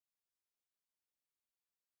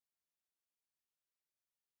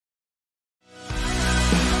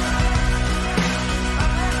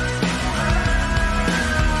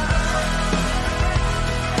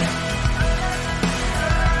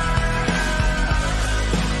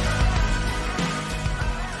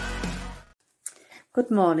Good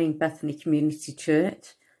morning, Bethany Community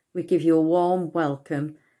Church. We give you a warm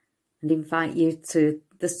welcome and invite you to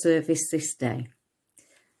the service this day.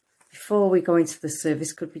 Before we go into the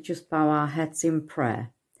service, could we just bow our heads in prayer?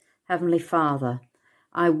 Heavenly Father,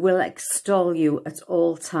 I will extol you at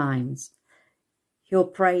all times. Your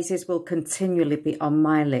praises will continually be on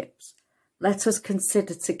my lips. Let us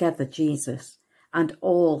consider together Jesus and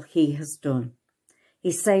all he has done.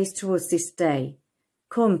 He says to us this day,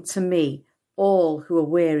 "Come to me, all who are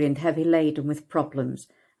weary and heavy laden with problems,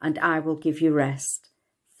 and I will give you rest.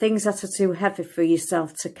 Things that are too heavy for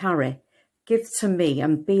yourself to carry, give to me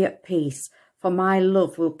and be at peace, for my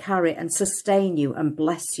love will carry and sustain you and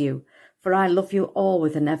bless you. For I love you all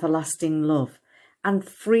with an everlasting love, and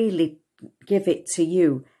freely give it to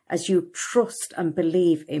you as you trust and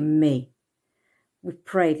believe in me." We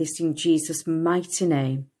pray this in Jesus' mighty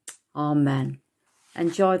name. Amen.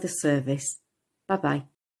 Enjoy the service. Bye-bye.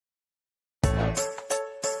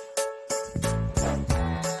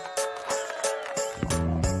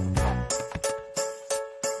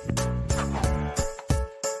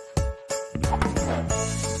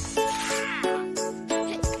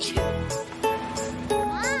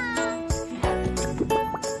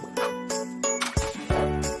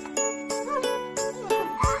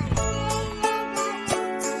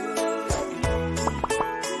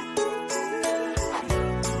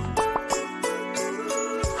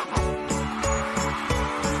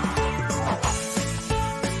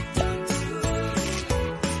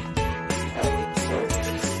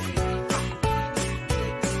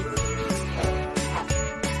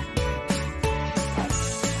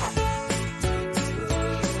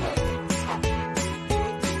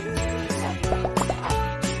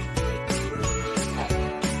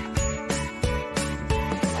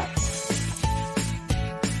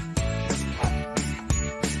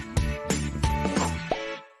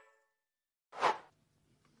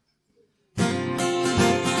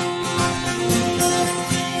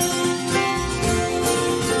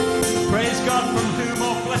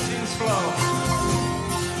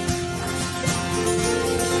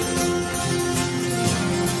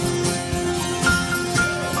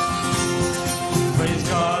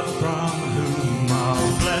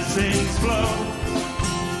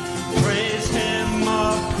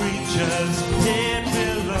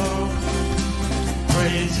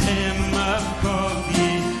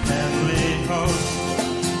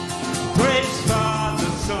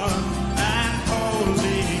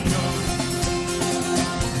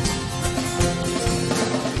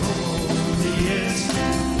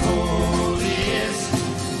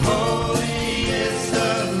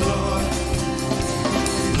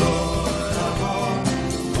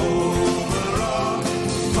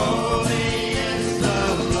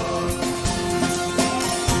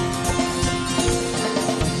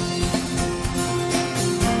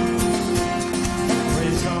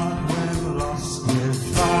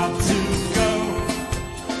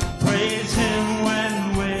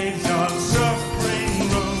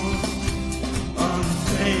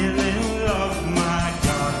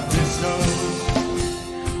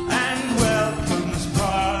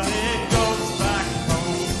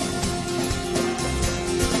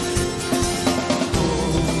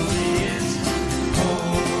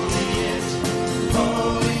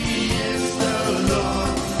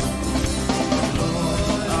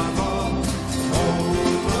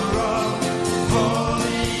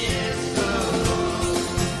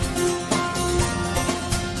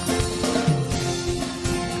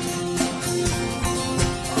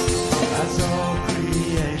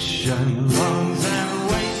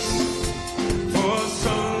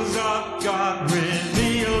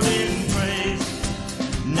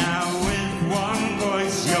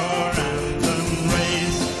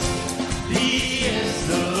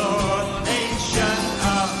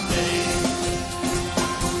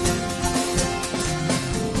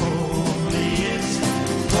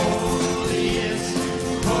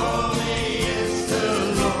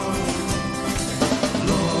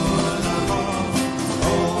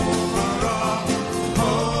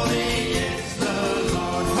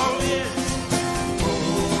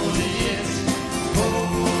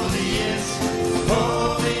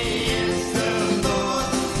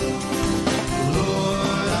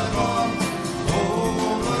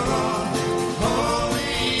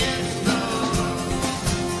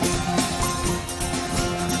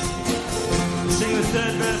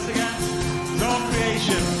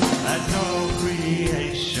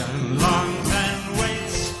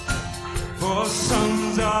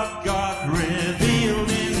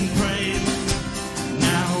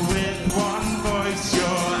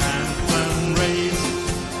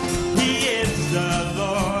 The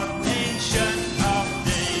Lord, ancient of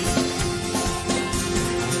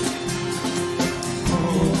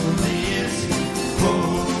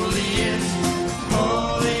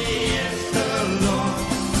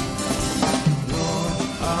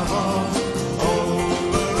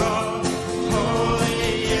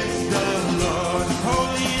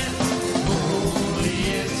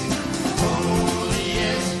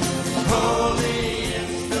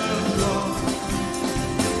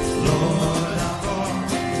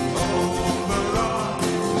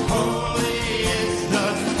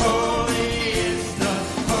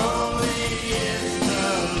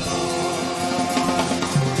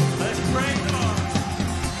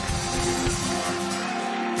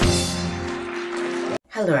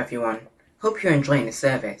Hello everyone, hope you're enjoying the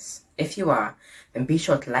service. If you are, then be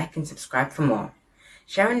sure to like and subscribe for more.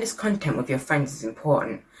 Sharing this content with your friends is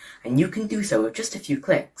important, and you can do so with just a few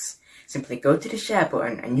clicks. Simply go to the share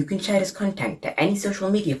button and you can share this content to any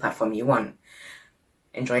social media platform you want.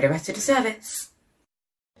 Enjoy the rest of the service.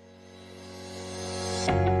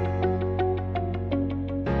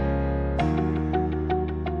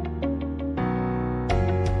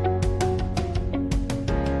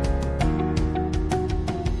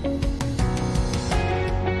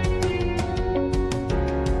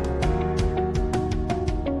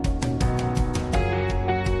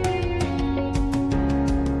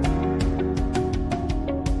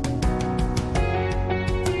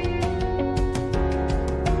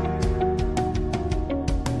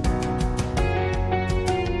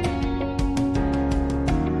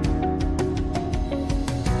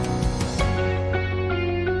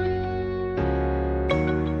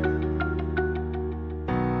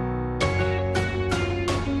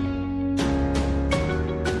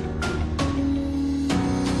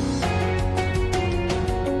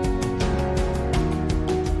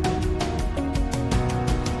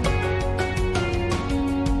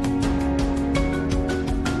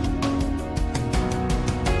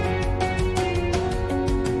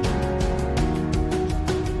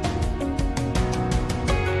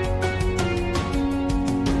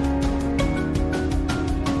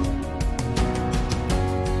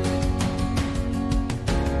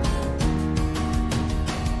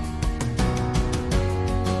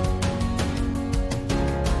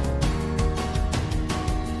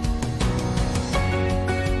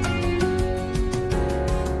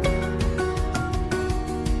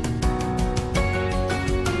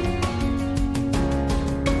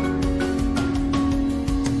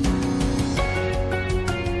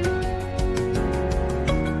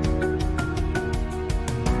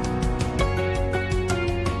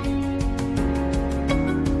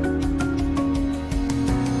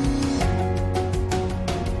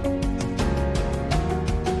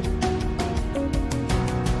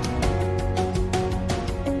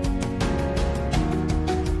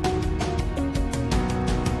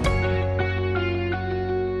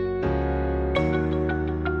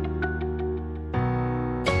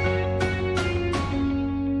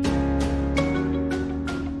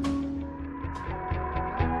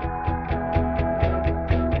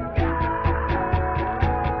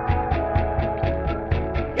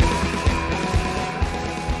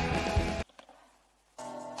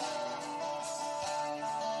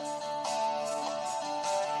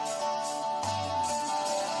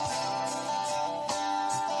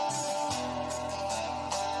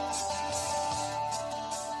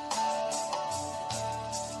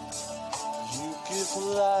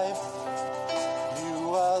 Life,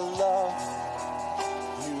 you are love,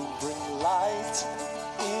 you bring light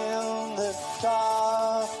in the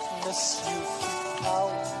darkness, you keep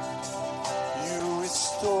out, you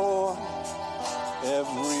restore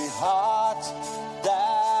every heart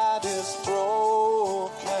that is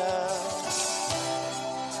broken.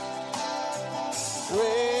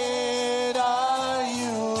 Great are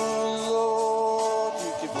you, Lord,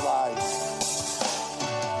 you give life,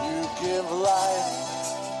 you give life.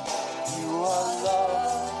 You are love,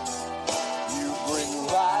 you bring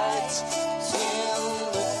light in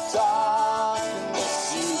the darkness,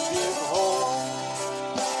 you give hope,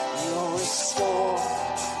 you restore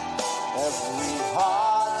every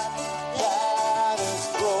heart that is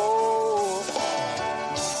broken.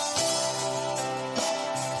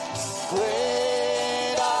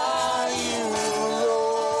 Great are you,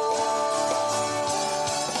 Lord.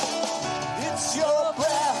 It's your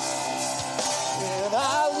breath in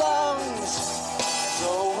our lungs, so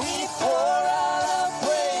we pour out our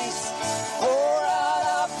praise, pour out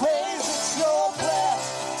our praise. It's your breath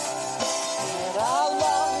in our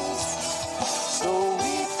lungs, so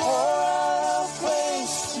we pour out our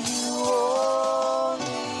praise to you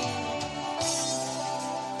only.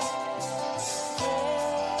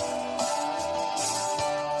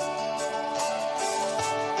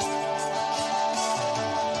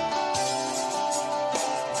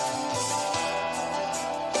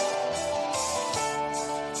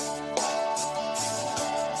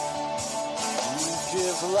 You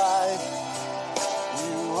give life,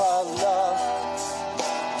 you are love,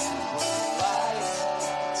 you bring light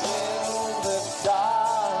till the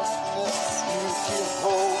darkness, you give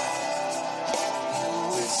hope, you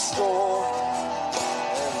restore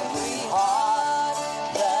every heart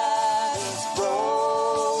that is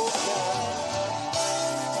broken.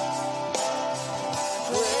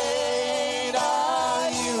 Great are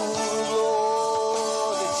you,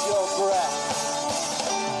 Lord. It's your breath,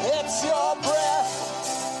 it's your breath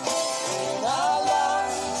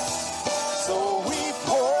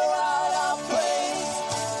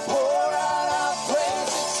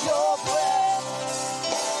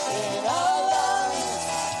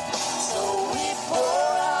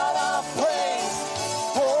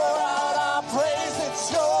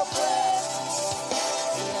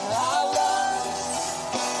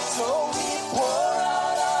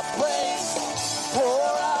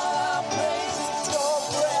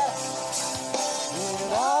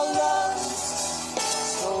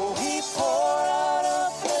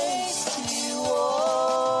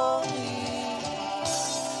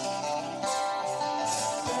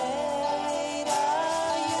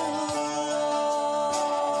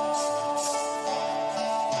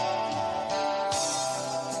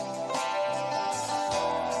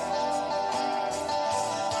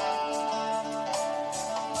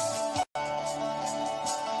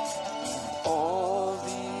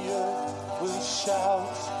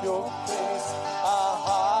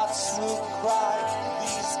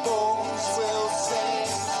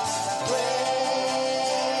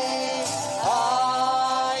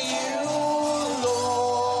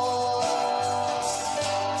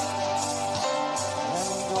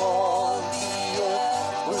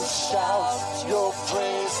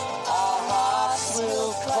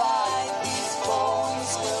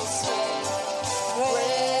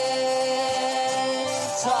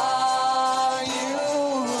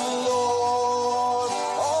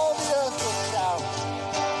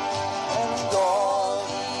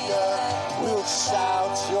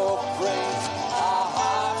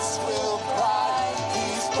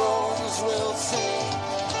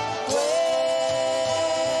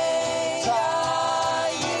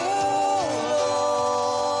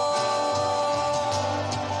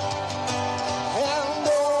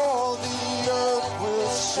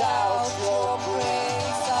shout your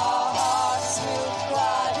praise. Our hearts will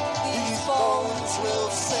cry, these bones will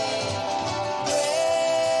sing. Great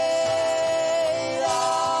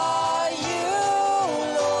are you,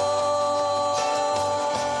 Lord.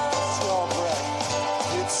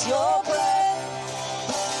 It's your breath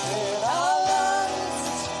in our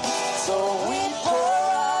lungs, so we pour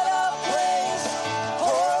out our praise,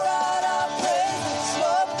 pour out our praise. It's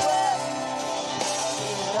your breath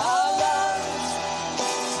in our lungs,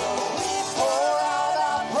 so we pour out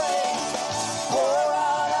our praise, pour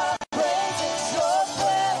out our praise. It's your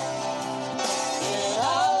breath in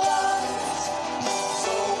our lungs,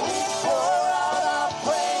 so we pour out our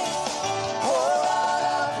praise, pour out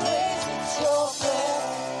our praise. It's your breath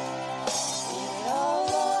in our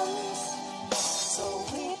lungs, so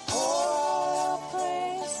we pour out our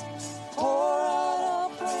praise, pour out our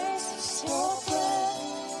praise. It's your breath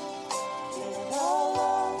in our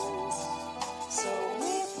lungs, so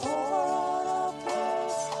we pour out our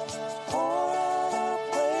praise, pour out our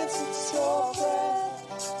praise. It's your breath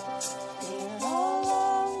in our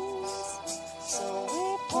lungs, so we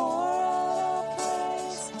pour out our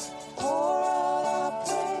praise, pour out our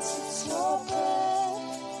praise. It's your breath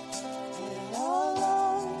in our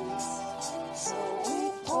lungs, so we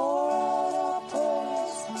pour out our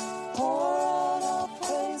praise, pour out our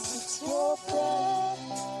praise. It's your breath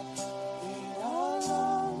in our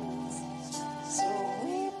lungs, so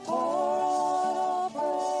we pour out our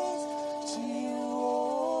praise to you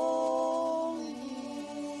only.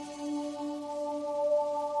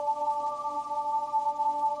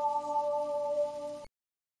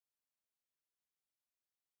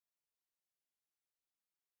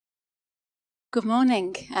 Good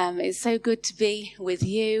morning. It's so good to be with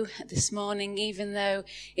you this morning, even though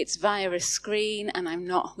it's via a screen and I'm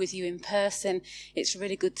not with you in person. It's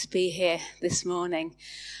really good to be here this morning.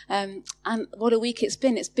 And what a week it's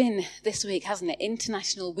been. It's been this week, hasn't it?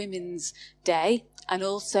 International Women's Day. And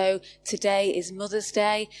also today is Mother's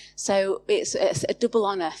Day. So it's a double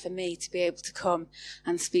honour for me to be able to come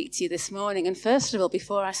and speak to you this morning. And first of all,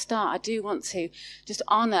 before I start, I do want to just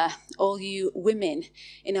honour all you women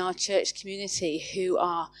in our church community who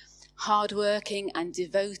are hardworking and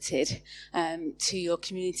devoted to your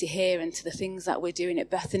community here and to the things that we're doing at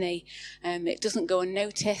Bethany. It doesn't go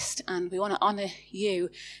unnoticed, and we want to honour you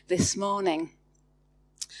this morning.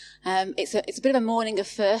 It's a bit of a morning of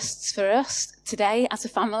firsts for us today as a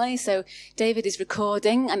family. So David is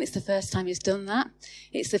recording, and it's the first time he's done that.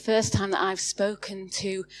 It's the first time that I've spoken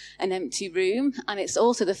to an empty room, and it's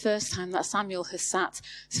also the first time that Samuel has sat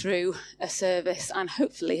through a service and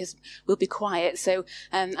hopefully will be quiet. So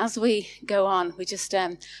as we go on, we just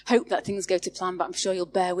hope that things go to plan, but I'm sure you'll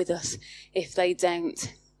bear with us if they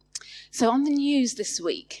don't. So on the news this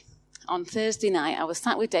week, on Thursday night, I was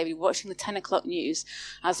sat with David watching the 10 o'clock news,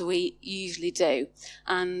 as we usually do.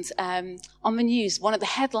 And on the news, one of the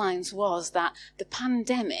headlines was that the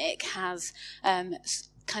pandemic has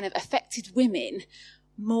kind of affected women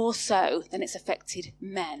more so than it's affected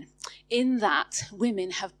men, in that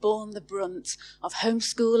women have borne the brunt of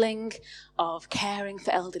homeschooling, of caring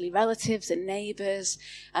for elderly relatives and neighbours,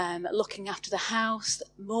 looking after the house.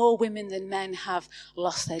 More women than men have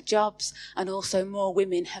lost their jobs, and also more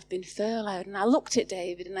women have been furloughed. And I looked at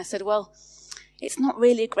David and I said, well, it's not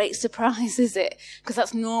really a great surprise, is it? Because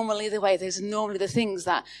that's normally the way. Those are normally the things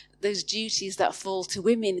that, those duties that fall to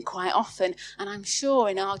women quite often. And I'm sure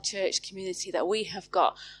in our church community that we have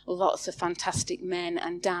got lots of fantastic men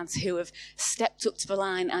and dads who have stepped up to the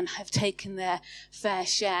line and have taken their fair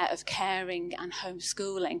share of caring and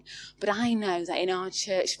homeschooling. But I know that in our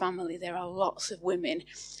church family, there are lots of women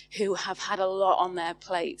who have had a lot on their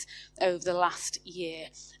plate over the last year.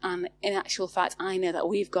 And in actual fact, I know that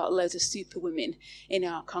we've got loads of super women in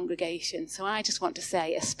our congregation. So I just want to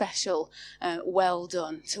say a special well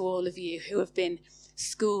done to all of you who have been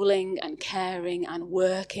schooling and caring and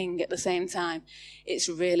working at the same time. It's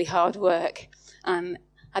really hard work. And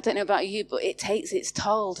I don't know about you, but it takes its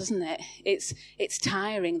toll, doesn't it? It's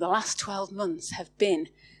tiring. The last 12 months have been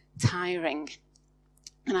tiring.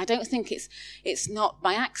 And I don't think it's not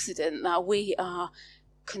by accident that we are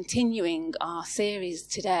continuing our series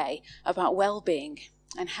today about well-being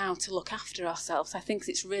and how to look after ourselves. I think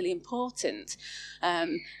it's really important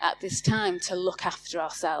at this time to look after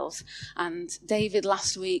ourselves. And David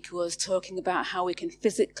last week was talking about how we can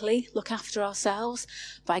physically look after ourselves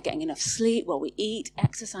by getting enough sleep, what we eat,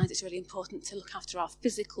 exercise. It's really important to look after our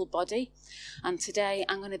physical body. And today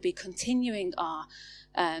I'm going to be continuing our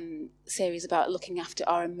series about looking after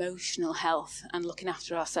our emotional health and looking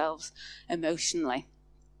after ourselves emotionally.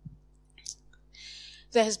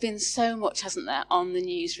 There has been so much, hasn't there, on the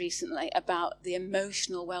news recently about the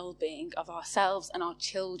emotional well-being of ourselves and our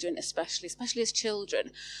children, especially as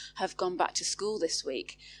children have gone back to school this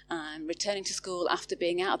week, returning to school after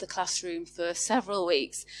being out of the classroom for several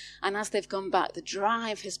weeks. And as they've gone back, the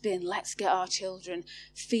drive has been, let's get our children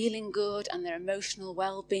feeling good and their emotional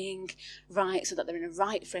well-being right so that they're in a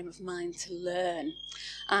right frame of mind to learn.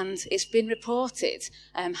 And it's been reported,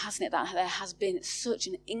 hasn't it, that there has been such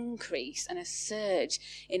an increase and a surge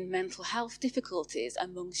in mental health difficulties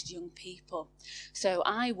amongst young people. So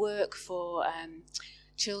I work for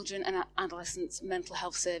children and adolescents mental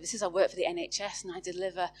health services. I work for the NHS and I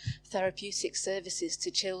deliver therapeutic services to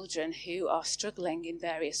children who are struggling in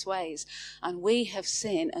various ways. And we have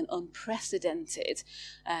seen an unprecedented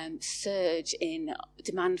surge in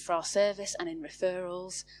demand for our service and in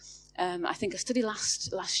referrals. I think a study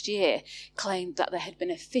last year claimed that there had been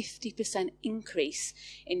a 50% increase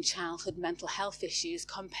in childhood mental health issues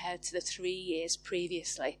compared to the 3 years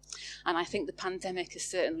previously. And I think the pandemic has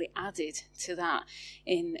certainly added to that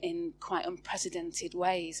in quite unprecedented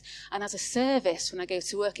ways. And as a service, when I go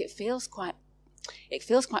to work, it feels quite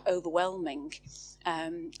overwhelming.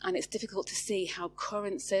 And it's difficult to see how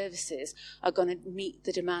current services are going to meet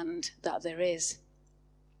the demand that there is.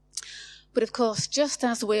 But of course, just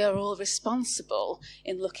as we are all responsible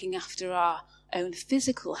in looking after our own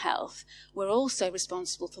physical health, we're also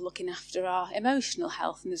responsible for looking after our emotional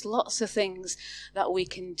health. And there's lots of things that we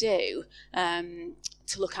can do to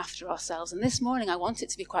look after ourselves. And this morning, I want it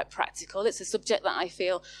to be quite practical. It's a subject that I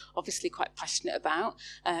feel obviously quite passionate about.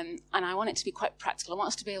 And I want it to be quite practical. I want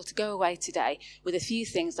us to be able to go away today with a few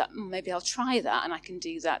things that maybe I'll try that and I can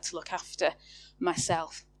do that to look after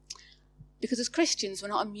myself. Because as Christians, we're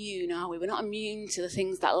not immune, are we? We're not immune to the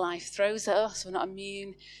things that life throws at us. We're not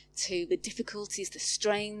immune to the difficulties, the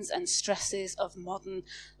strains and stresses of modern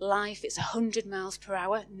life. It's 100 miles per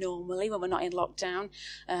hour normally when we're not in lockdown.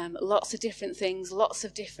 Lots of different things, lots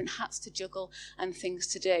of different hats to juggle and things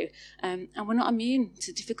to do. And we're not immune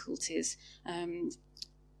to difficulties. We're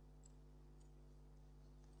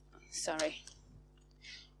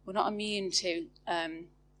not immune to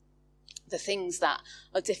the things that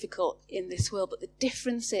are difficult in this world, but the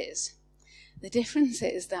difference is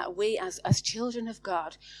that we as children of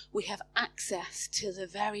God, we have access to the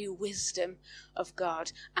very wisdom of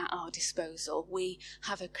God at our disposal. We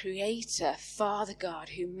have a creator, Father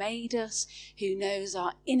God, who made us, who knows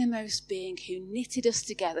our innermost being, who knitted us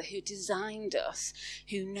together, who designed us,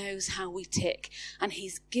 who knows how we tick, and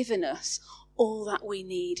he's given us all that we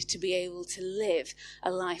need to be able to live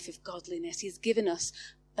a life of godliness. He's given us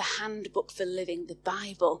the handbook for living, the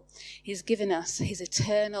Bible. He's given us his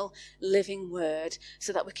eternal living word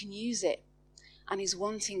so that we can use it. And he's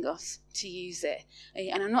wanting us to use it.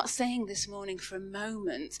 And I'm not saying this morning for a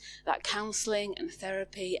moment that counselling and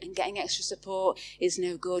therapy and getting extra support is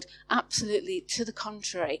no good. Absolutely, to the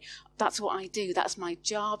contrary. That's what I do. That's my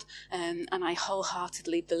job. And I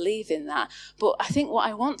wholeheartedly believe in that. But I think what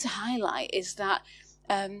I want to highlight is that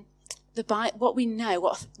what we know,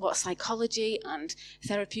 what psychology and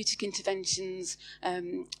therapeutic interventions,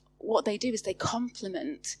 what they do is they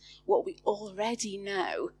complement what we already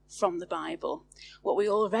know from the Bible, what we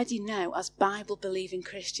already know as Bible-believing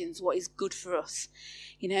Christians, what is good for us.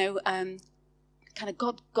 Kind of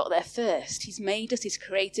God got there first. He's made us, he's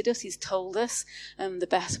created us, he's told us the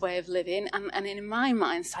best way of living. And in my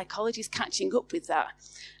mind, psychology is catching up with that.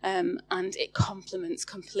 And it complements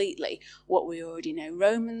completely what we already know.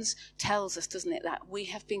 Romans tells us, doesn't it, that we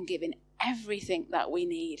have been given everything that we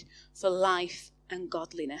need for life and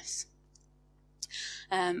godliness.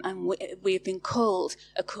 And we have been called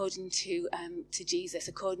according to Jesus,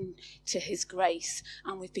 according to his grace.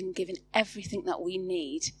 And we've been given everything that we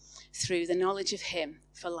need through the knowledge of him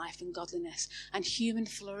for life and godliness and human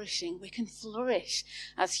flourishing. We can flourish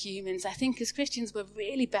as humans. I think as Christians, we're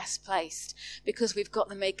really best placed because we've got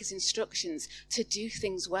the Maker's instructions to do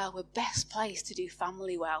things well. We're best placed to do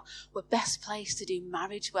family well. We're best placed to do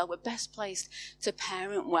marriage well. We're best placed to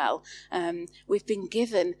parent well. We've been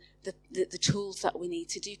given the tools that we need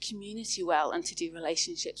to do community well and to do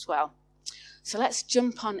relationships well. So let's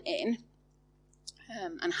jump on in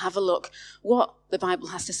and have a look what the Bible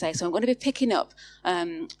has to say. So I'm going to be picking up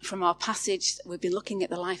from our passage. We've been looking at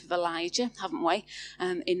the life of Elijah, haven't we,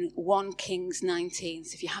 in 1 Kings 19.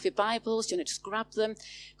 So if you have your Bibles, you want to just grab them,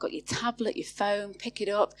 got your tablet, your phone, pick it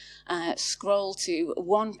up, scroll to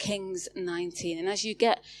 1 Kings 19. And as you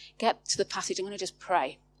get to the passage, I'm going to just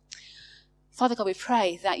pray. Father God, we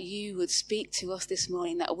pray that you would speak to us this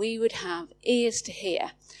morning, that we would have ears to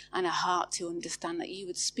hear and a heart to understand, that you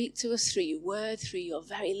would speak to us through your word, through your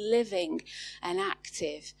very living and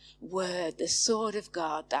active word, the sword of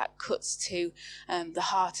God that cuts to the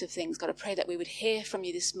heart of things. God, I pray that we would hear from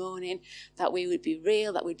you this morning, that we would be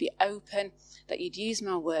real, that we'd be open, that you'd use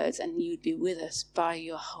my words and you'd be with us by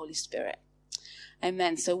your Holy Spirit.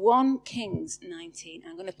 Amen. So 1 Kings 19,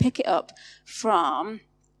 I'm going to pick it up from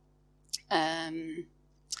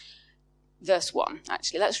verse 1,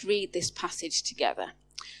 actually. Let's read this passage together.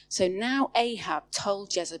 So now Ahab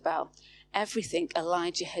told Jezebel everything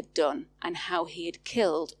Elijah had done and how he had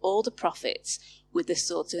killed all the prophets with the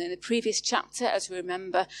sword. So in the previous chapter, as we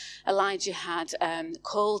remember, Elijah had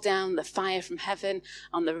called down the fire from heaven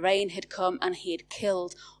and the rain had come and he had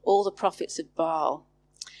killed all the prophets of Baal.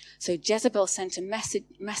 So Jezebel sent a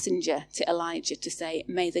messenger to Elijah to say,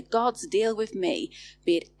 "May the gods deal with me,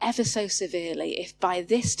 be it ever so severely, if by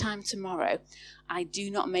this time tomorrow I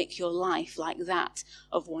do not make your life like that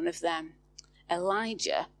of one of them."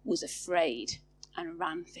 Elijah was afraid and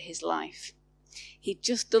ran for his life. He'd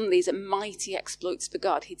just done these mighty exploits for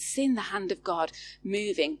God. He'd seen the hand of God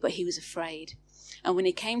moving, but he was afraid. And when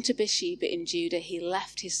he came to Beersheba in Judah, he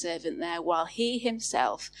left his servant there while he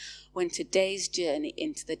himself went a day's journey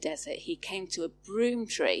into the desert. He came to a broom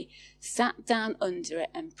tree, sat down under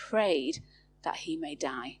it and prayed that he may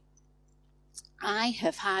die. "I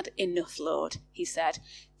have had enough, Lord," he said.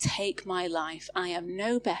 "Take my life. I am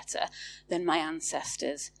no better than my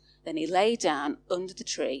ancestors." Then he lay down under the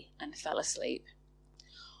tree and fell asleep.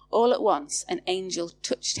 All at once an angel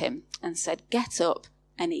touched him and said, "Get up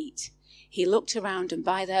and eat." He looked around, and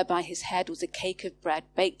by his head was a cake of bread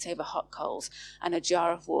baked over hot coals and a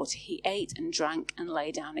jar of water. He ate and drank and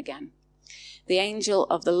lay down again. The angel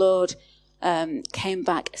of the Lord came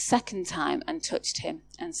back a second time and touched him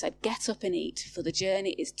and said, "Get up and eat, for the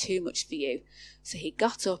journey is too much for you." So he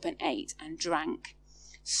got up and ate and drank.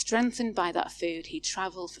 Strengthened by that food, he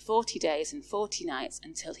travelled for 40 days and 40 nights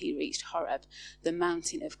until he reached Horeb, the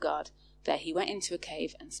mountain of God. There he went into a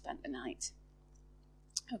cave and spent the night.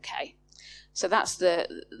 Okay. So that's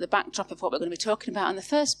the backdrop of what we're going to be talking about. And the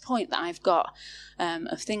first point that I've got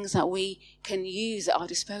of things that we can use at our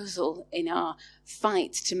disposal in our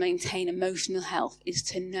fight to maintain emotional health is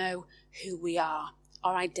to know who we are,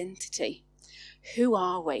 our identity. Who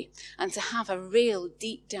are we? And to have a real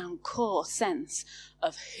deep down core sense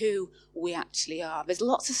of who we actually are. There's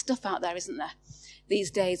lots of stuff out there, isn't there,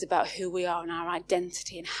 these days about who we are and our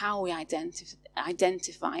identity and how we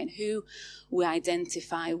identify and who we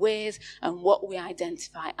identify with and what we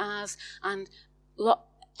identify as, and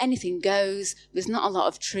anything goes. There's not a lot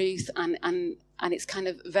of truth, and it's kind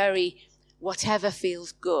of very whatever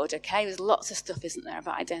feels good. Okay, there's lots of stuff, isn't there,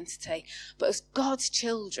 about identity. But as God's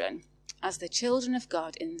children, as the children of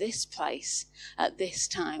God in this place at this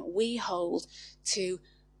time, we hold to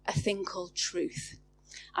a thing called truth.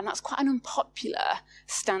 And that's quite an unpopular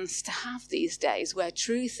stance to have these days, where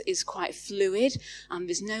truth is quite fluid and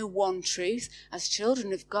there's no one truth. As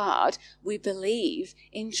children of God, we believe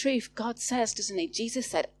in truth. God says, doesn't he? Jesus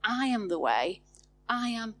said, "I am the way, I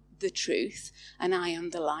am the truth, and I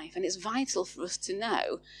am the life." And it's vital for us to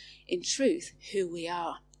know in truth who we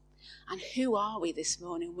are. And who are we this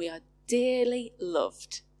morning? We are dearly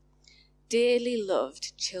loved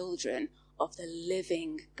children of the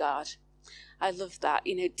living God. I love that,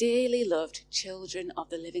 dearly loved children of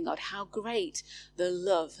the living God. How great the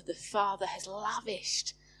love the Father has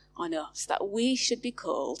lavished on us, that we should be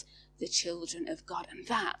called the children of God. And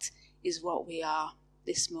that is what we are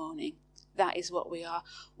this morning. That is what we are.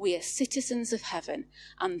 We are citizens of heaven,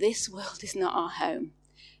 and this world is not our home.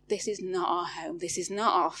 This is not our home. This is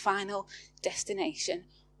not our final destination.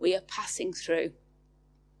 We are passing through.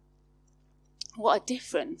 What a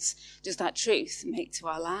difference does that truth make to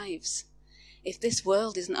our lives? If this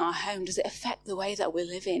world isn't our home, does it affect the way that we're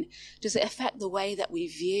living? Does it affect the way that we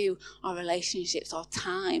view our relationships, our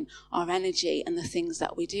time, our energy, and the things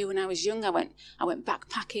that we do? When I was young, I went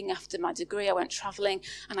backpacking after my degree. I went travelling,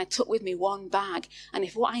 and I took with me one bag. And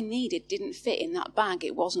if what I needed didn't fit in that bag,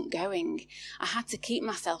 it wasn't going. I had to keep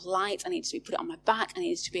myself light. I needed to put it on my back. I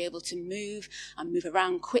needed to be able to move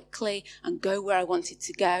around quickly and go where I wanted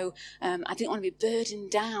to go. I didn't want to be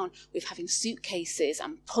burdened down with having suitcases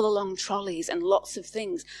and pull along trolleys and lots of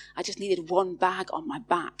things. I just needed one bag on my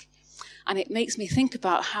back. And it makes me think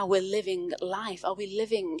about how we're living life. Are we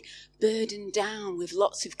living burdened down with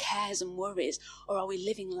lots of cares and worries? Or are we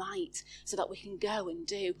living light so that we can go and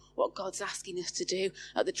do what God's asking us to do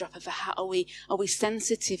at the drop of a hat? Are we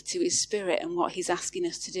sensitive to his spirit and what he's asking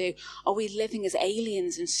us to do? Are we living as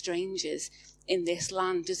aliens and strangers in this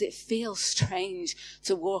land? Does it feel strange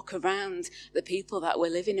to walk around the people that we're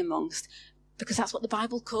living amongst? Because that's what the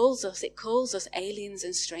Bible calls us. It calls us aliens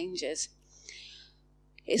and strangers.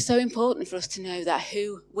 It's so important for us to know that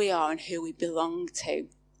who we are and who we belong to.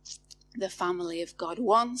 The family of God.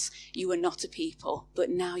 Once you were not a people, but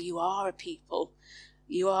now you are a people.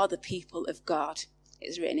 You are the people of God.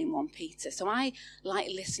 It's written in 1 Peter. So I like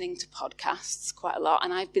listening to podcasts quite a lot,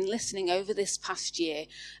 and I've been listening over this past year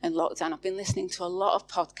and lockdown. I've been listening to a lot of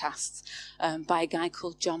podcasts by a guy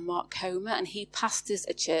called John Mark Comer, and he pastors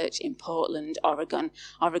a church in Portland, Oregon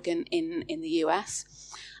in the US.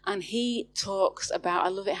 And he talks about, I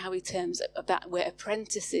love it how he terms about we're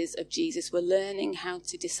apprentices of Jesus. We're learning how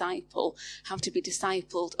to disciple, how to be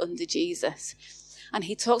discipled under Jesus. And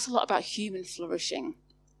he talks a lot about human flourishing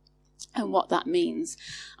and what that means.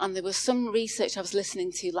 And there was some research I was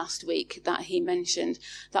listening to last week that he mentioned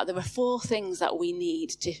that there are 4 things that we need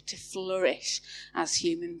to flourish as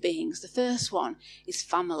human beings. The first one is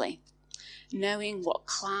family. Knowing what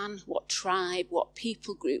clan, what tribe, what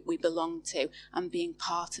people group we belong to and being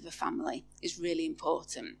part of a family is really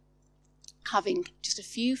important. Having just a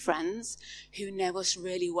few friends who know us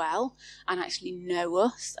really well and actually know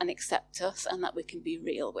us and accept us and that we can be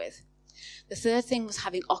real with. The third thing was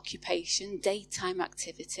having occupation, daytime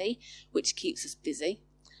activity, which keeps us busy.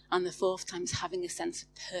 And the fourth time is having a sense of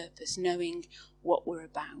purpose, knowing what we're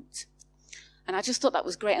about. And I just thought that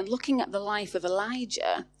was great. And looking at the life of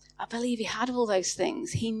Elijah, I believe he had all those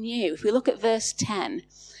things. He knew. If we look at verse 10,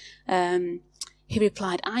 he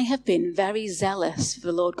replied, I have been very zealous for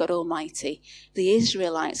the Lord God Almighty. The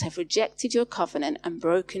Israelites have rejected your covenant and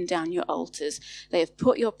broken down your altars. They have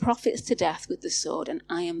put your prophets to death with the sword, and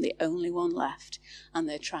I am the only one left, and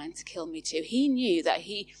they're trying to kill me too. He knew that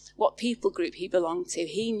what people group he belonged to.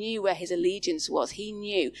 He knew where his allegiance was. He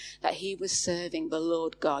knew that he was serving the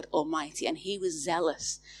Lord God Almighty, and he was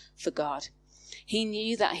zealous for God. He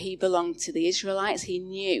knew that he belonged to the Israelites. He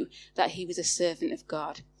knew that he was a servant of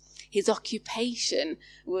God. His occupation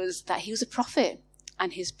was that he was a prophet,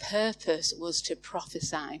 and his purpose was to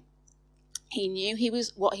prophesy. He knew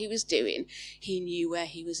what he was doing. He knew where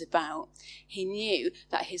he was about. He knew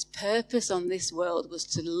that his purpose on this world was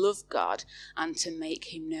to love God and to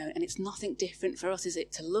make him known. And it's nothing different for us, is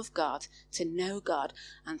it? To love God, to know God,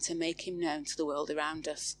 and to make him known to the world around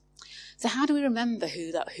us. So how do we remember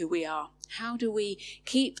who we are? How do we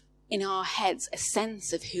keep in our heads a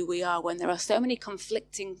sense of who we are when there are so many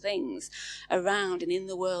conflicting things around and in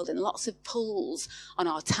the world, and lots of pulls on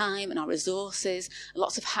our time and our resources,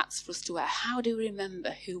 lots of hats for us to wear? How do we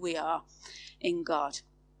remember who we are in God?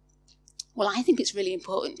 Well, I think it's really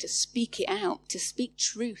important to speak it out, to speak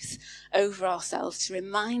truth over ourselves, to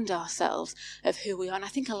remind ourselves of who we are. And I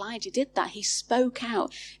think Elijah did that. He spoke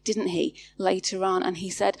out, didn't he, later on? And he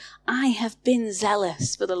said, I have been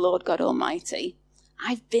zealous for the Lord God Almighty.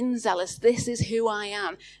 I've been zealous. This is who I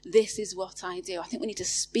am. This is what I do. I think we need to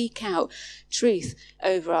speak out truth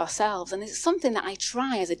over ourselves. And it's something that I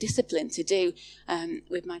try as a discipline to do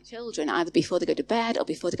with my children, either before they go to bed or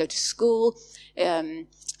before they go to school.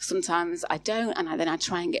 Sometimes I don't, and then I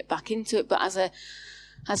try and get back into it. But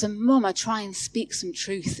as a mum, I try and speak some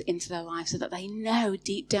truth into their lives so that they know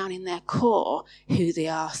deep down in their core who they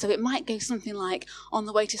are. So it might go something like, on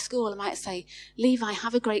the way to school, I might say, Levi,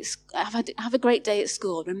 have a great day at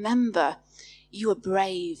school. Remember, you are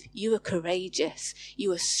brave, you are courageous,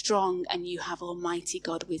 you are strong, and you have Almighty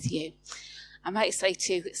God with you. I might say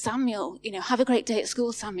to Samuel, have a great day at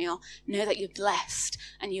school, Samuel. Know that you're blessed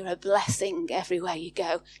and you're a blessing everywhere you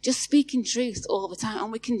go. Just speaking truth all the time.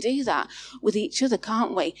 And we can do that with each other,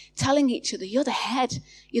 can't we? Telling each other, you're the head.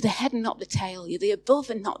 You're the head and not the tail. You're the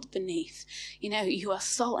above and not the beneath. You are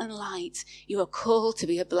salt and light. You are called to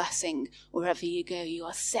be a blessing wherever you go. You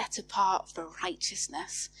are set apart for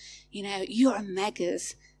righteousness. You're a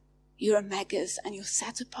Meggers. You're a Meggers, and you're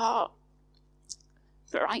set apart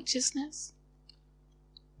for righteousness.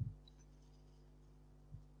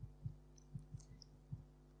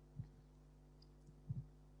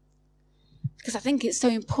 Because I think it's so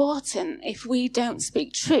important. If we don't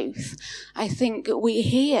speak truth, I think we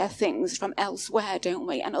hear things from elsewhere, don't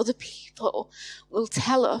we? And other people will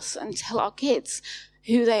tell us and tell our kids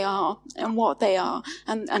who they are and what they are,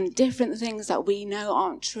 and different things that we know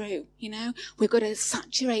aren't true. We've got to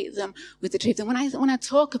saturate them with the truth. And when I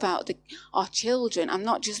talk about our children, I'm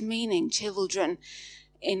not just meaning children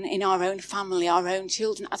in our own family, our own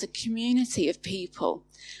children, as a community of people.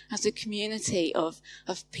 As a community of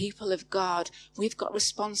people of God, we've got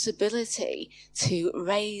responsibility to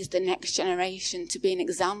raise the next generation, to be an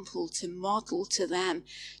example, to model to them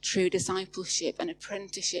true discipleship and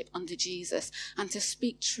apprenticeship under Jesus, and to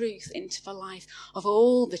speak truth into the life of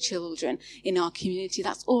all the children in our community.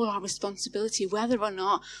 That's all our responsibility, whether or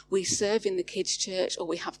not we serve in the kids' church, or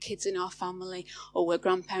we have kids in our family, or we're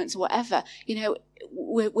grandparents, or whatever.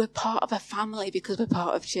 We're part of a family because we're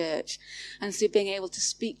part of church. And so being able to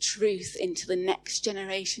speak truth into the next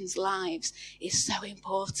generation's lives is so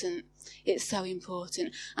important. It's so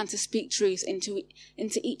important. And to speak truth into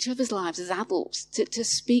each other's lives as adults, to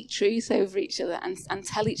speak truth over each other and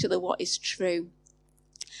tell each other what is true.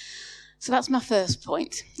 So that's my first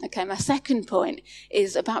point. Okay, my second point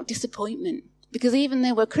is about disappointment. Because even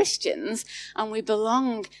though we're Christians and we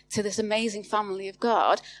belong to this amazing family of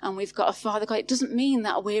God and we've got a Father God, it doesn't mean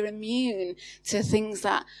that we're immune to things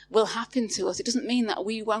that will happen to us. It doesn't mean that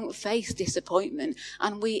we won't face disappointment.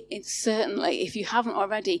 And certainly, if you haven't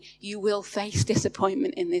already, you will face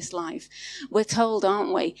disappointment in this life. We're told,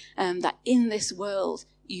 aren't we, that in this world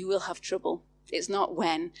you will have trouble. It's not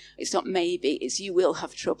when, it's not maybe, it's you will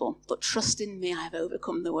have trouble. But trust in me, I have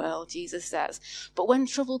overcome the world, Jesus says. But when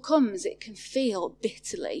trouble comes, it can feel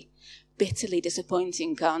bitterly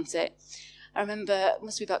disappointing, can't it? I remember, it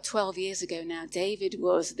must be about 12 years ago now, David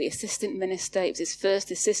was the assistant minister. It was his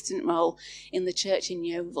first assistant role in the church in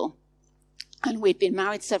Yeovil. And we'd been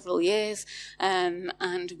married several years, and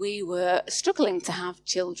we were struggling to have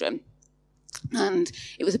children. And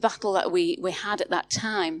it was a battle that we had at that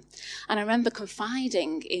time. And I remember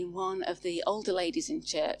confiding in one of the older ladies in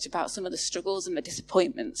church about some of the struggles and the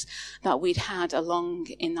disappointments that we'd had along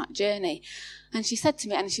in that journey. And she said to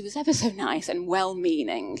me, and she was ever so nice and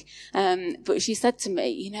well-meaning, but she said to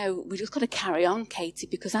me, we just got to carry on, Katie,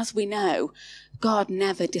 because as we know, God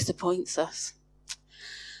never disappoints us.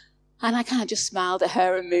 And I kind of just smiled at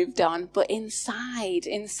her and moved on. But inside,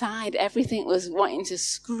 everything was wanting to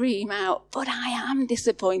scream out, but I am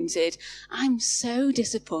disappointed. I'm so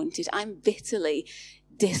disappointed. I'm bitterly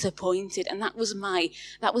disappointed. And that was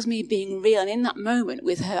me being real. And in that moment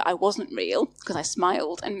with her, I wasn't real because I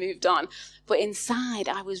smiled and moved on. But inside,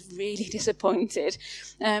 I was really disappointed.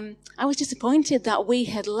 I was disappointed that we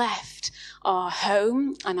had left our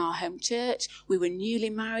home and our home church. We were newly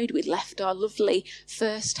married. We'd left our lovely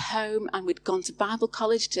first home and we'd gone to Bible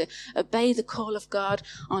college to obey the call of God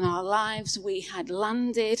on our lives. We had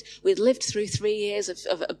landed. We'd lived through 3 years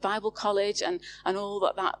of Bible college and all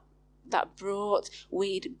that brought.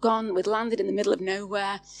 We'd landed in the middle of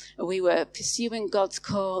nowhere. We were pursuing God's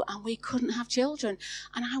call and we couldn't have children.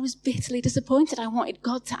 And I was bitterly disappointed. I wanted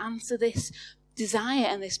God to answer this desire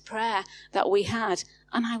and this prayer that we had.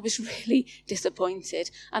 And I was really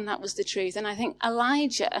disappointed. And that was the truth. And I think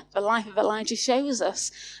Elijah, the life of Elijah shows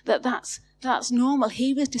us that that's normal.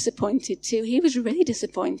 He was disappointed too. He was really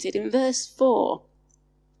disappointed. In verse 4,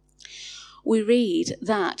 we read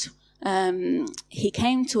that he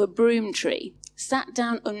came to a broom tree, sat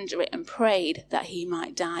down under it and prayed that he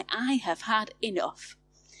might die. I have had enough.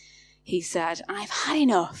 He said, I've had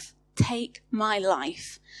enough. Take my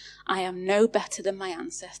life. I am no better than my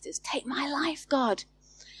ancestors. Take my life, God.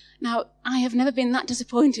 Now, I have never been that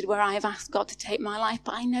disappointed where I have asked God to take my life,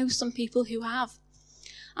 but I know some people who have.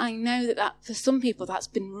 I know that for some people that's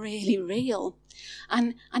been really real.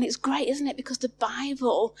 And it's great, isn't it? Because the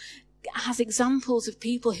Bible has examples of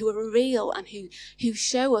people who are real and who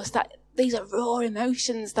show us that these are raw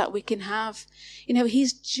emotions that we can have.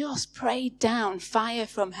 He's just prayed down fire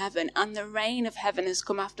from heaven and the rain of heaven has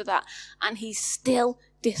come after that. And he's still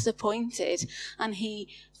disappointed and he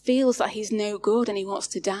feels that he's no good and he wants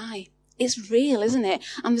to die. It's real, isn't it?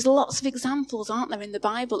 And there's lots of examples, aren't there, in the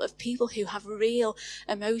Bible of people who have real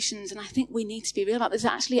emotions. And I think we need to be real about it. There's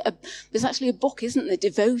actually a book, isn't there,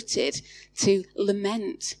 devoted to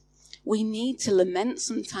lament. We need to lament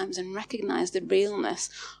sometimes and recognize the realness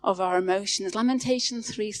of our emotions. Lamentation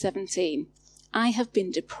 3:17. I have been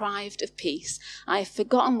deprived of peace. I have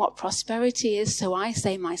forgotten what prosperity is, so I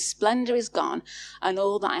say my splendor is gone and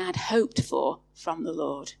all that I had hoped for from the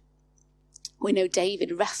Lord. We know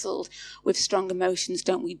David wrestled with strong emotions,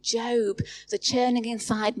 don't we? Job, the churning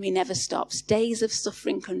inside me never stops. Days of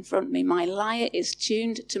suffering confront me. My lyre is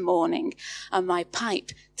tuned to mourning and my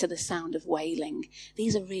pipe to the sound of wailing.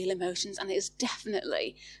 These are real emotions, and there is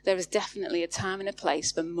definitely a time and a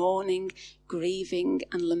place for mourning, grieving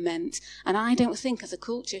and lament. And I don't think as a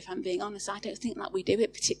culture, if I'm being honest, I don't think that we do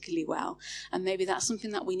it particularly well. And maybe that's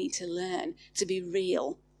something that we need to learn, to be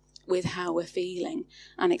real with how we're feeling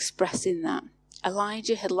and expressing that.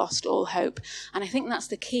 Elijah had lost all hope. And I think that's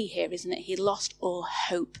the key here, isn't it? He lost all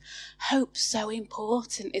hope. Hope's so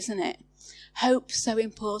important, isn't it? Hope so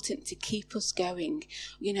important to keep us going.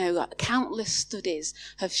 You know, countless studies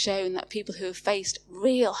have shown that people who have faced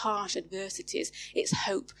real harsh adversities, it's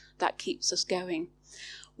hope that keeps us going.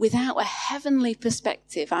 Without a heavenly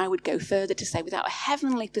perspective, I would go further to say, without a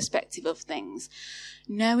heavenly perspective of things,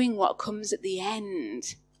 knowing what comes at the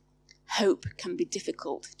end, hope can be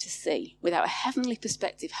difficult to see. Without a heavenly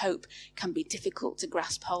perspective, hope can be difficult to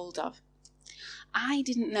grasp hold of. I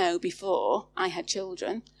didn't know before I had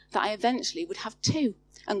children that I eventually would have 2,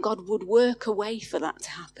 and God would work a way for that to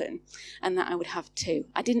happen, and that I would have 2.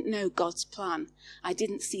 I didn't know God's plan. I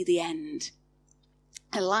didn't see the end.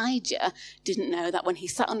 Elijah didn't know that when he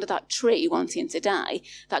sat under that tree wanting to die,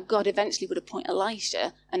 that God eventually would appoint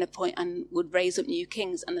Elisha and would raise up new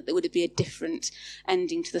kings, and that there would be a different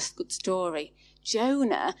ending to this good story.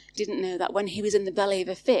 Jonah didn't know that when he was in the belly of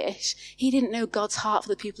a fish, he didn't know God's heart for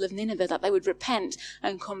the people of Nineveh, that they would repent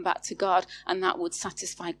and come back to God, and that would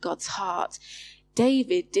satisfy God's heart.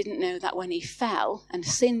 David didn't know that when he fell and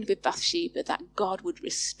sinned with Bathsheba, that God would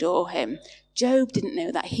restore him. Job didn't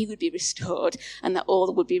know that he would be restored and that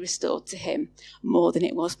all would be restored to him more than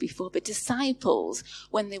it was before. But disciples,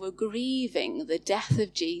 when they were grieving the death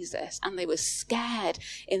of Jesus and they were scared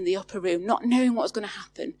in the upper room, not knowing what was going to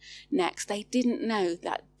happen next, they didn't know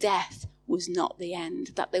that death was not the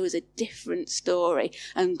end, that there was a different story,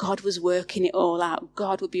 and God was working it all out.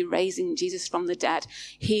 God would be raising Jesus from the dead.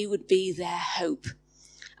 He would be their hope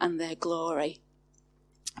and their glory.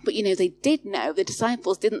 But you know, they did know, the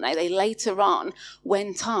disciples, didn't they? They later on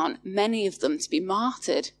went on, many of them, to be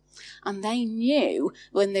martyred. And they knew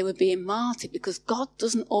when they were being martyred, because God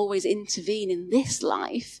doesn't always intervene in this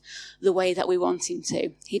life the way that we want him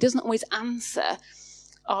to. He doesn't always answer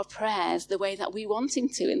our prayers the way that we want him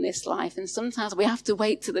to in this life, and sometimes we have to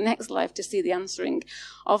wait to the next life to see the answering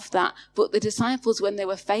of that. But the disciples, when they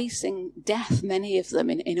were facing death, many of them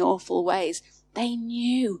in awful ways, they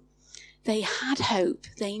knew, they had hope.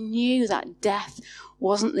 They knew that death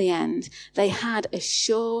wasn't the end. They had a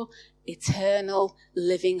sure, eternal,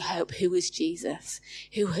 living hope, who was Jesus,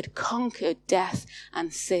 who had conquered death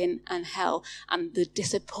and sin and hell and the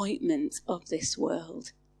disappointment of this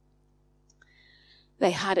world.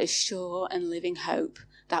 They had a sure and living hope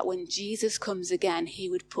that when Jesus comes again, he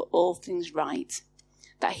would put all things right,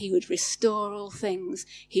 that he would restore all things,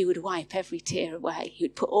 he would wipe every tear away, he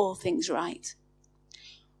would put all things right.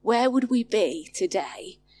 Where would we be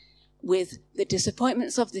today with the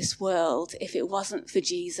disappointments of this world if it wasn't for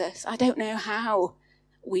Jesus? I don't know how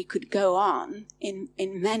we could go on in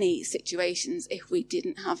many situations if we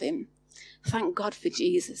didn't have him. Thank God for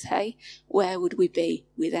Jesus, hey? Where would we be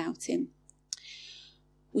without him?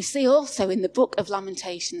 We see also in the book of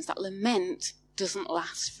Lamentations that lament doesn't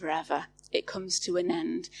last forever. It comes to an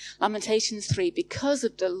end. Lamentations 3, because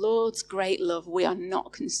of the Lord's great love, we are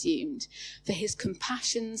not consumed. For his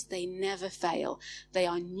compassions, they never fail. They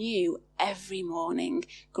are new every morning.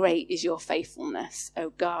 Great is your faithfulness,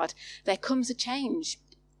 O God. There comes a change.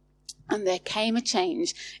 And there came a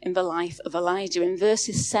change in the life of Elijah. In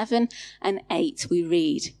verses 7 and 8, we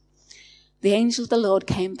read, the angel of the Lord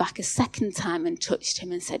came back a second time and touched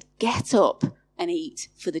him and said, get up and eat,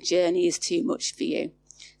 for the journey is too much for you.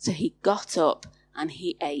 So he got up and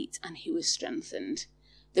he ate and he was strengthened.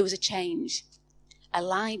 There was a change.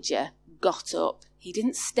 Elijah got up. He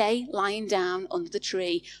didn't stay lying down under the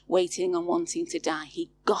tree waiting and wanting to die. He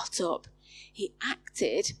got up. He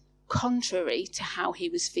acted contrary to how he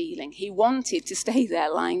was feeling. He wanted to stay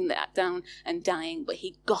there lying down and dying, but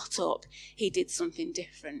he got up. He did something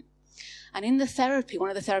different. And in the therapy, one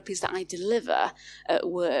of the therapies that I deliver at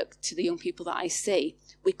work to the young people that I see,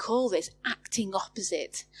 we call this acting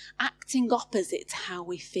opposite to how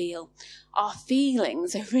we feel. Our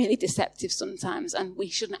feelings are really deceptive sometimes, and we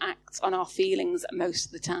shouldn't act on our feelings most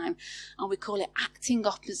of the time. And we call it acting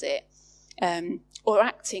opposite, or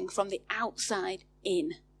acting from the outside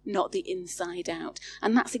in, not the inside out.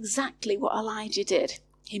 And that's exactly what Elijah did.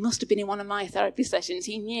 He must have been in one of my therapy sessions.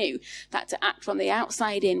 He knew that to act from the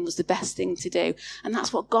outside in was the best thing to do. And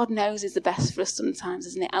that's what God knows is the best for us sometimes,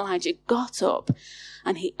 isn't it? Elijah got up,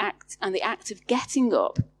 and the act of getting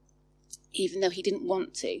up, even though he didn't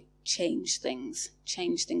want to, changed things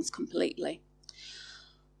completely.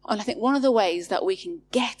 And I think one of the ways that we can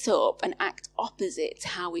get up and act opposite to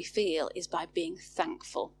how we feel is by being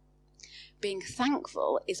thankful. Being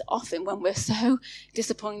thankful is often when we're so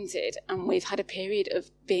disappointed and we've had a period of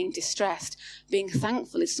being distressed. Being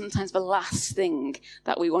thankful is sometimes the last thing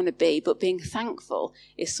that we want to be, but being thankful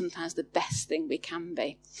is sometimes the best thing we can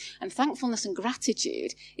be. And thankfulness and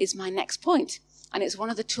gratitude is my next point. And it's one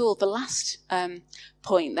of the tools, the last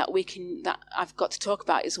point that I've got to talk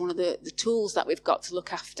about is one of the tools that we've got to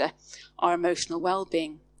look after our emotional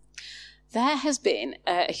well-being. There has been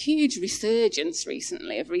a huge resurgence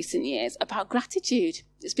recently, of recent years, about gratitude.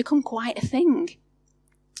 It's become quite a thing.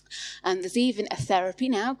 And there's even a therapy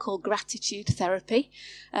now called gratitude therapy,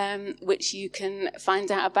 which you can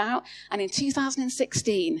find out about. And in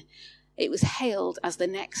 2016, it was hailed as the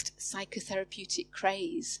next psychotherapeutic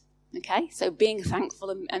craze. Okay, so being thankful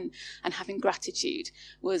and having gratitude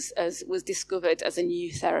was discovered as a new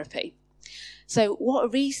therapy. So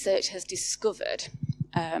what research has discovered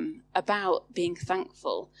about being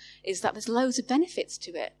thankful is that there's loads of benefits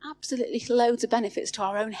to it, absolutely loads of benefits to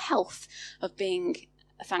our own health of being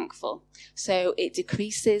thankful. So it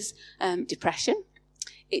decreases depression,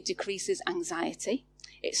 it decreases anxiety,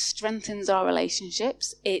 it strengthens our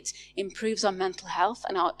relationships, it improves our mental health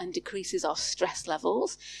and decreases our stress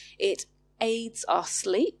levels, it aids our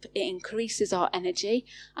sleep, it increases our energy,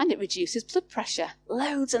 and it reduces blood pressure.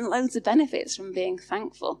 Loads and loads of benefits from being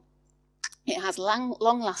thankful. It has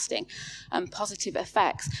long-lasting and positive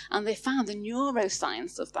effects. And they found the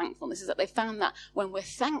neuroscience of thankfulness is that they found that when we're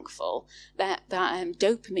thankful, that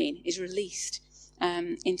dopamine is released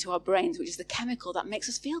into our brains, which is the chemical that makes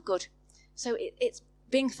us feel good. So it's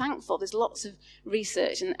being thankful. There's lots of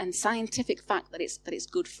research and scientific fact that it's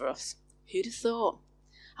good for us. Who'd have thought?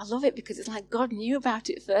 I love it because it's like God knew about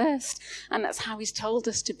it first, and that's how he's told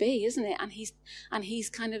us to be, isn't it? And he's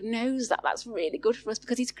kind of knows that that's really good for us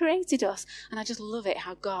because he's created us. And I just love it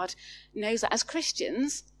how God knows that. As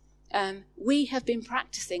Christians, we have been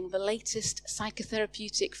practicing the latest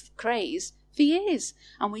psychotherapeutic craze for years,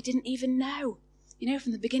 and we didn't even know. You know,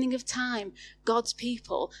 from the beginning of time, God's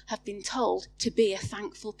people have been told to be a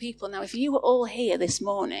thankful people. Now, if you were all here this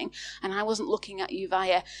morning, and I wasn't looking at you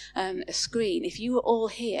via a screen, if you were all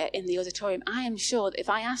here in the auditorium, I am sure that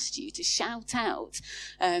if I asked you to shout out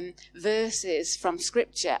verses from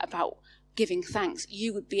Scripture about giving thanks,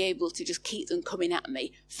 you would be able to just keep them coming at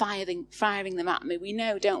me, firing them at me. We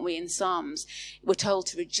know, don't we, in Psalms, we're told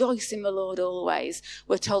to rejoice in the Lord always.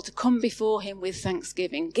 We're told to come before him with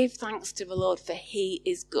thanksgiving. Give thanks to the Lord, for he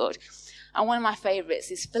is good. And one of my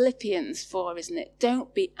favourites is Philippians 4, isn't it?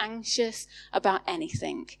 Don't be anxious about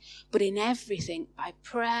anything, but in everything, by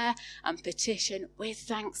prayer and petition with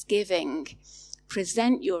thanksgiving,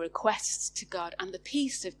 present your requests to God, and the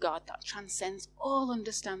peace of God that transcends all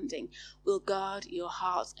understanding will guard your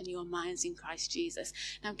hearts and your minds in Christ Jesus.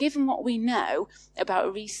 Now, given what we know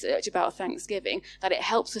about research about Thanksgiving, that it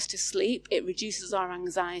helps us to sleep, it reduces our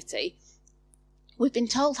anxiety, we've been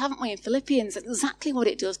told, haven't we, in Philippians, exactly what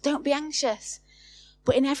it does. Don't be anxious,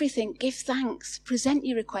 but in everything, give thanks, present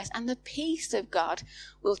your requests, and the peace of God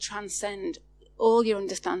will transcend all your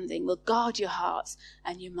understanding, will guard your hearts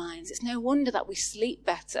and your minds. It's no wonder that we sleep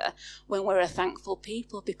better when we're a thankful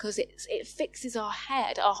people, because it fixes our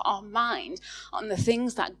head, our mind on the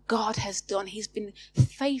things that God has done. He's been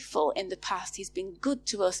faithful in the past. He's been good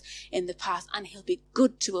to us in the past, and he'll be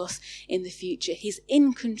good to us in the future. He's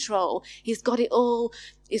in control. He's got it all.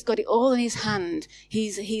 He's got it all in his hand.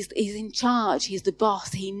 He's in charge. He's the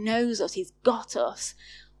boss. He knows us. He's got us.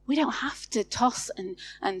 We don't have to toss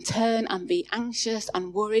and turn and be anxious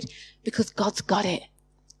and worried, because God's got it.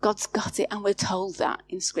 God's got it, and we're told that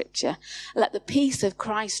in Scripture. Let the peace of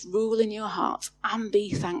Christ rule in your hearts, and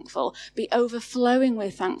be thankful. Be overflowing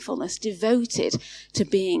with thankfulness, devoted to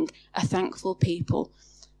being a thankful people.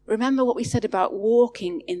 Remember what we said about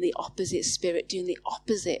walking in the opposite spirit, doing the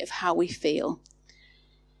opposite of how we feel.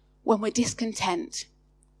 When we're discontent,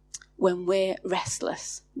 when we're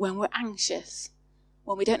restless, when we're anxious,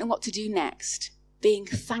 when we don't know what to do next, being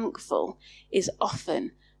thankful is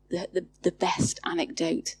often the best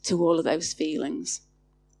antidote to all of those feelings.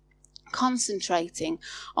 Concentrating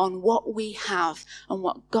on what we have and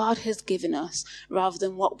what God has given us, rather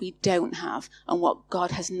than what we don't have and what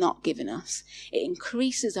God has not given us. It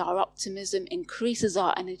increases our optimism, increases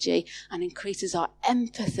our energy, and increases our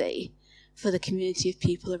empathy for the community of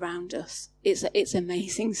people around us. It's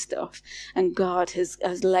amazing stuff, and God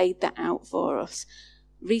has laid that out for us.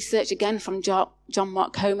 Research again from John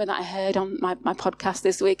Mark Comer that I heard on my podcast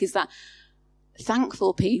this week is that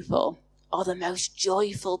thankful people are the most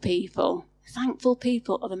joyful people. Thankful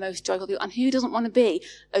people are the most joyful people. And who doesn't want to be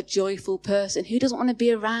a joyful person? Who doesn't want to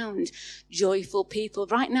be around joyful people?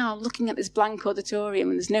 Right now, I'm looking at this blank auditorium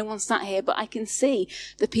and there's no one sat here, but I can see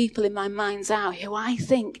the people in my mind's eye who I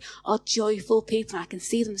think are joyful people. I can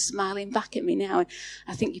see them smiling back at me now. And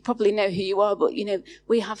I think you probably know who you are, but you know,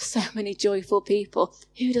 we have so many joyful people.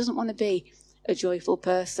 Who doesn't want to be a joyful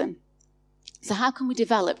person? So how can we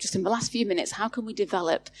develop, just in the last few minutes, how can we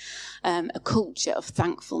develop a culture of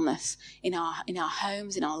thankfulness in our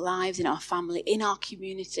homes, in our lives, in our family, in our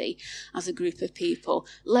community as a group of people?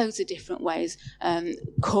 Loads of different ways,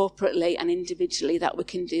 corporately and individually, that we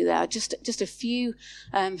can do there. Just a few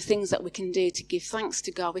things that we can do to give thanks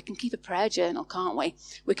to God. We can keep a prayer journal, can't we?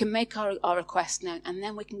 We can make our request known, and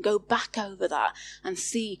then we can go back over that and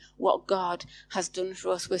see what God has done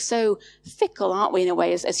for us. We're so fickle, aren't we, in a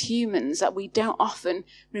way, as humans, that we don't often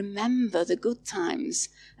remember the good times,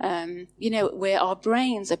 where our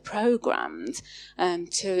brains are programmed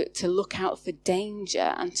to look out for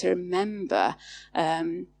danger and to remember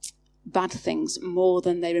bad things more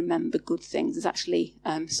than they remember good things. There's actually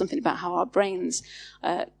something about how our brains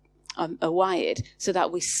are wired so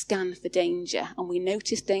that we scan for danger, and we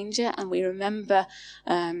notice danger, and we remember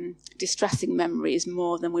distressing memories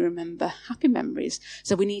more than we remember happy memories.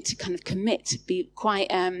 So we need to kind of be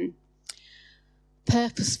quite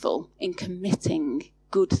purposeful in committing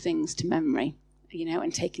good things to memory,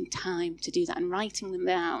 and taking time to do that, and writing them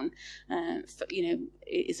down,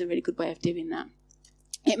 is a really good way of doing that.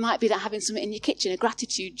 It might be that having something in your kitchen, a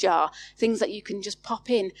gratitude jar, things that you can just pop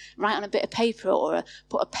in, write on a bit of paper, or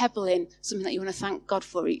put a pebble in, something that you want to thank God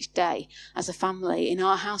for each day as a family. In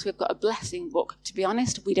our house, we've got a blessing book. To be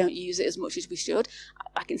honest, we don't use it as much as we should.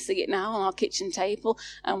 I can see it now on our kitchen table,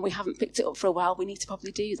 and we haven't picked it up for a while. We need to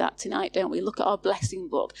probably do that tonight, don't we? Look at our blessing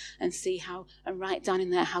book and and write down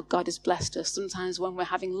in there how God has blessed us. Sometimes when we're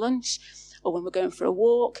having lunch, or when we're going for a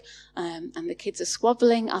walk, and the kids are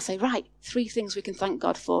squabbling, I'll say, right, 3 things we can thank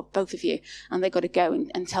God for, both of you. And they've got to go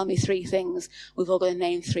and tell me 3 things. We've all got to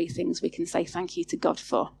name 3 things we can say thank you to God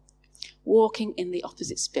for. Walking in the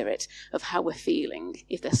opposite spirit of how we're feeling.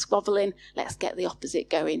 If they're squabbling, let's get the opposite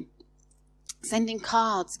going. Sending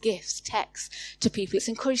cards, gifts, texts to people. It's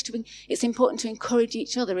important to encourage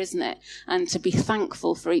each other, isn't it? And to be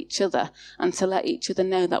thankful for each other, and to let each other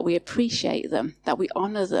know that we appreciate them, that we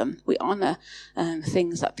honour them. We honour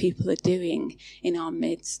things that people are doing in our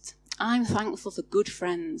midst. I'm thankful for good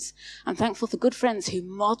friends. I'm thankful for good friends who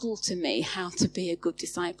model to me how to be a good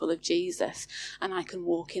disciple of Jesus, and I can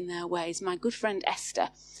walk in their ways. My good friend Esther,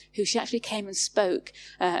 who she actually came and spoke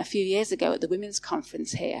a few years ago at the women's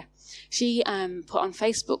conference here. She put on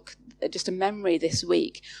Facebook just a memory this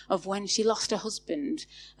week of when she lost her husband.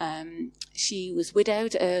 She was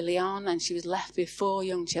widowed early on, and she was left with 4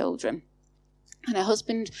 young children. And her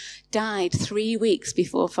husband died 3 weeks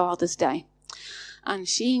before Father's Day. And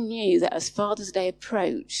she knew that as Father's Day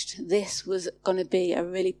approached, this was going to be a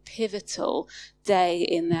really pivotal day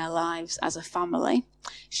in their lives as a family.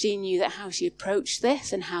 She knew that how she approached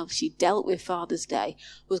this and how she dealt with Father's Day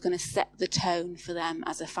was going to set the tone for them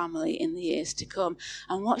as a family in the years to come.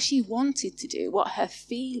 And what she wanted to do, what her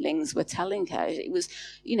feelings were telling her, it was,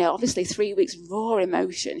 obviously 3 weeks raw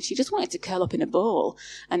emotion. She just wanted to curl up in a ball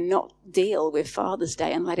and not deal with Father's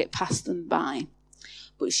Day and let it pass them by.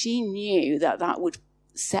 But she knew that would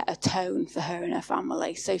set a tone for her and her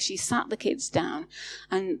family. So she sat the kids down,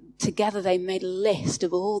 and together they made a list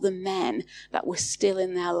of all the men that were still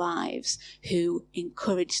in their lives who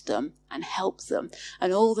encouraged them and helped them,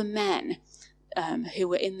 and all the men who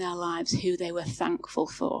were in their lives who they were thankful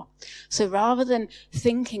for. So rather than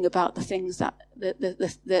thinking about the things that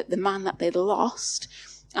the man that they'd lost,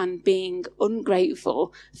 and being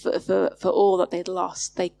ungrateful for all that they'd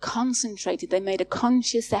lost, they made a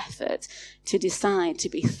conscious effort to decide to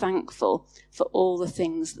be thankful for all the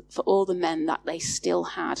things, for all the men that they still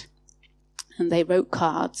had. And they wrote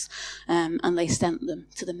cards, and they sent them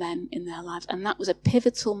to the men in their lives. And that was a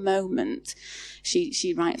pivotal moment.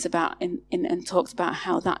 She writes about and talks about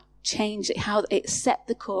how that changed it, how it set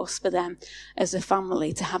the course for them as a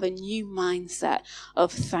family to have a new mindset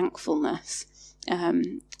of thankfulness.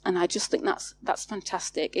 And I just think that's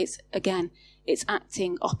fantastic. It's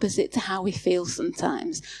acting opposite to how we feel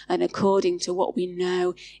sometimes, and according to what we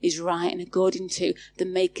know is right, and according to the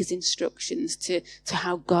Maker's instructions to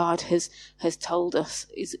how God has told us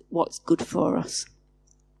is what's good for us.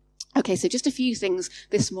 Okay, so just a few things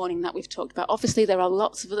this morning that we've talked about. Obviously, there are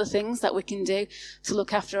lots of other things that we can do to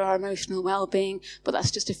look after our emotional well-being, but that's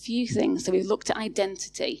just a few things. So we've looked at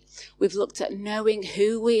identity. We've looked at knowing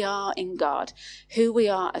who we are in God, who we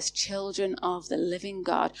are as children of the living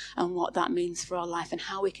God, and what that means for our life, and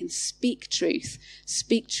how we can speak truth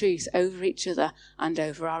over each other and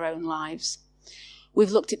over our own lives.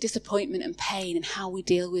 We've looked at disappointment and pain and how we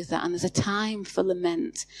deal with that, and there's a time for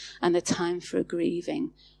lament and a time for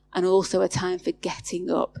grieving, and also a time for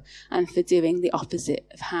getting up and for doing the opposite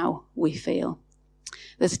of how we feel.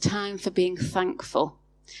 There's a time for being thankful,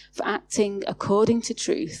 for acting according to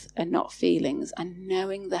truth and not feelings, and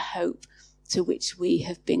knowing the hope to which we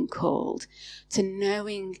have been called, to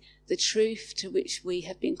knowing the truth to which we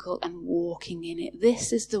have been called and walking in it.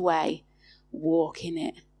 This is the way. Walk in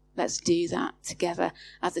it. Let's do that together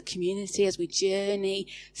as a community, as we journey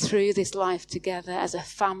through this life together as a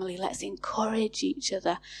family. Let's encourage each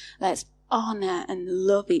other. Let's honour and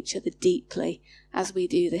love each other deeply as we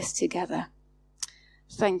do this together.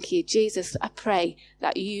 Thank you, Jesus. I pray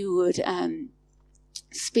that you would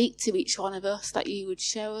speak to each one of us, that you would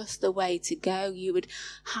show us the way to go. You would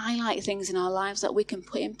highlight things in our lives that we can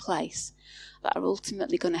put in place that are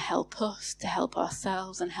ultimately going to help us, to help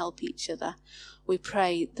ourselves and help each other. We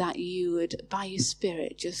pray that you would, by your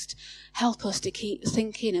Spirit, just help us to keep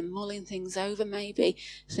thinking and mulling things over, maybe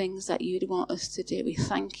things that you'd want us to do. We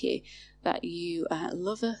thank you that you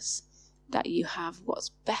love us, that you have what's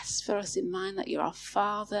best for us in mind, that you're our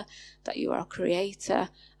Father, that you are our Creator,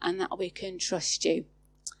 and that we can trust you,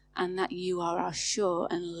 and that you are our sure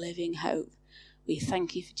and living hope. We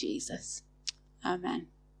thank you for Jesus. Amen.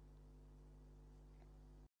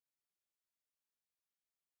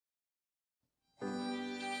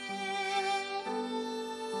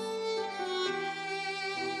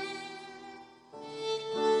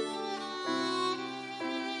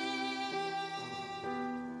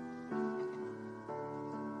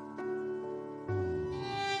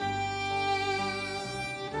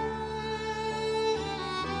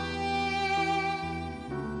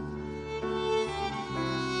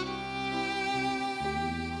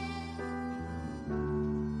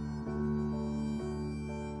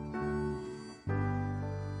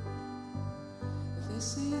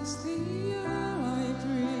 This is the air I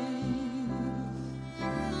breathe.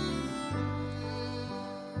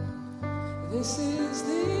 This is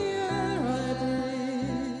the air I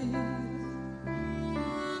breathe.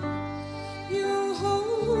 Your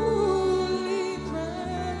holy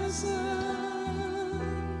presence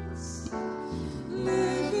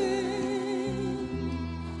living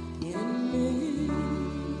in me.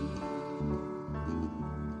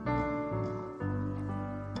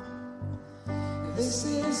 This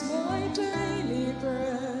is my daily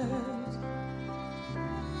bread.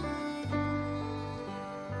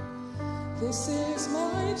 This is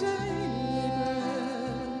my daily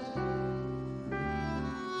bread.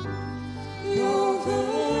 Your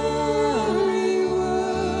very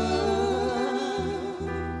word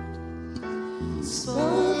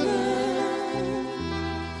spoken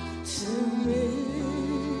to me.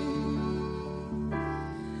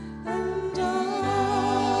 And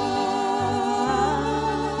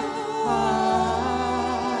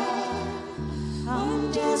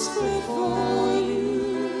I'm desperate for you.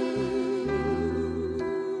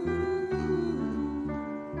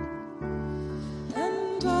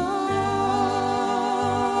 And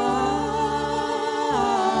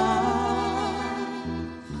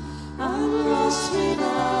I'm lost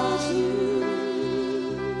without you.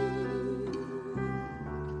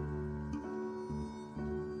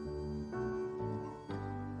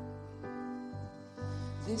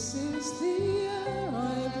 This is the air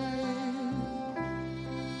I breathe.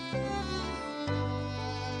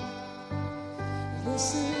 This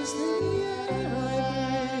is the air I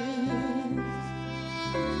breathe.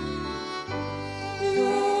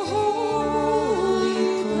 Your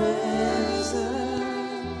holy presence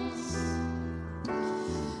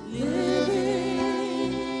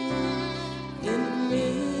living in me.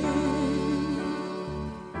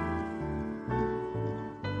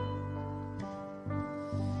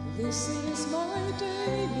 This is my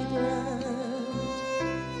daily bread.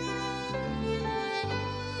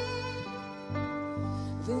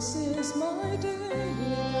 This is my daily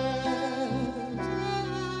bread.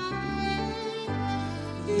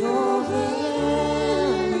 Your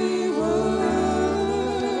very word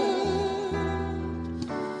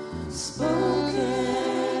spoken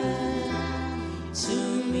to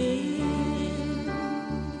me.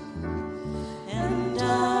 And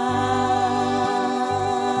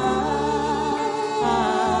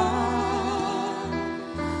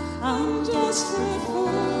I'm desperate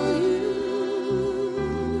for you.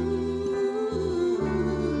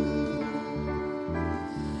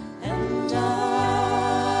 And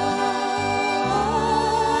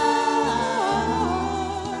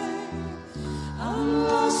I'm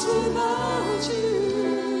lost without you.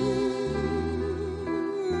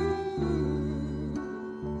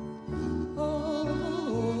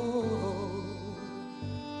 Oh,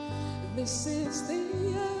 this is the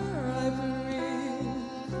air I breathe.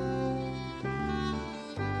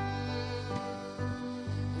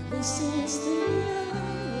 This is the air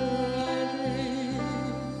I breathe.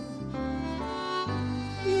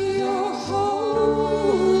 Your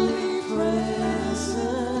holy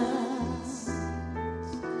presence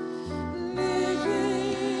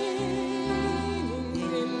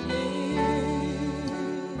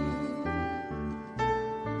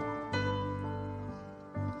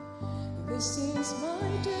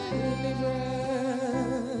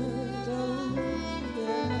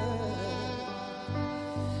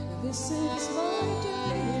This is my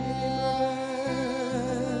daily bread.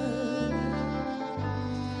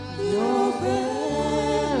 Your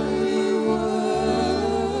very word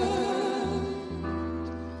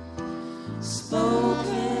spoken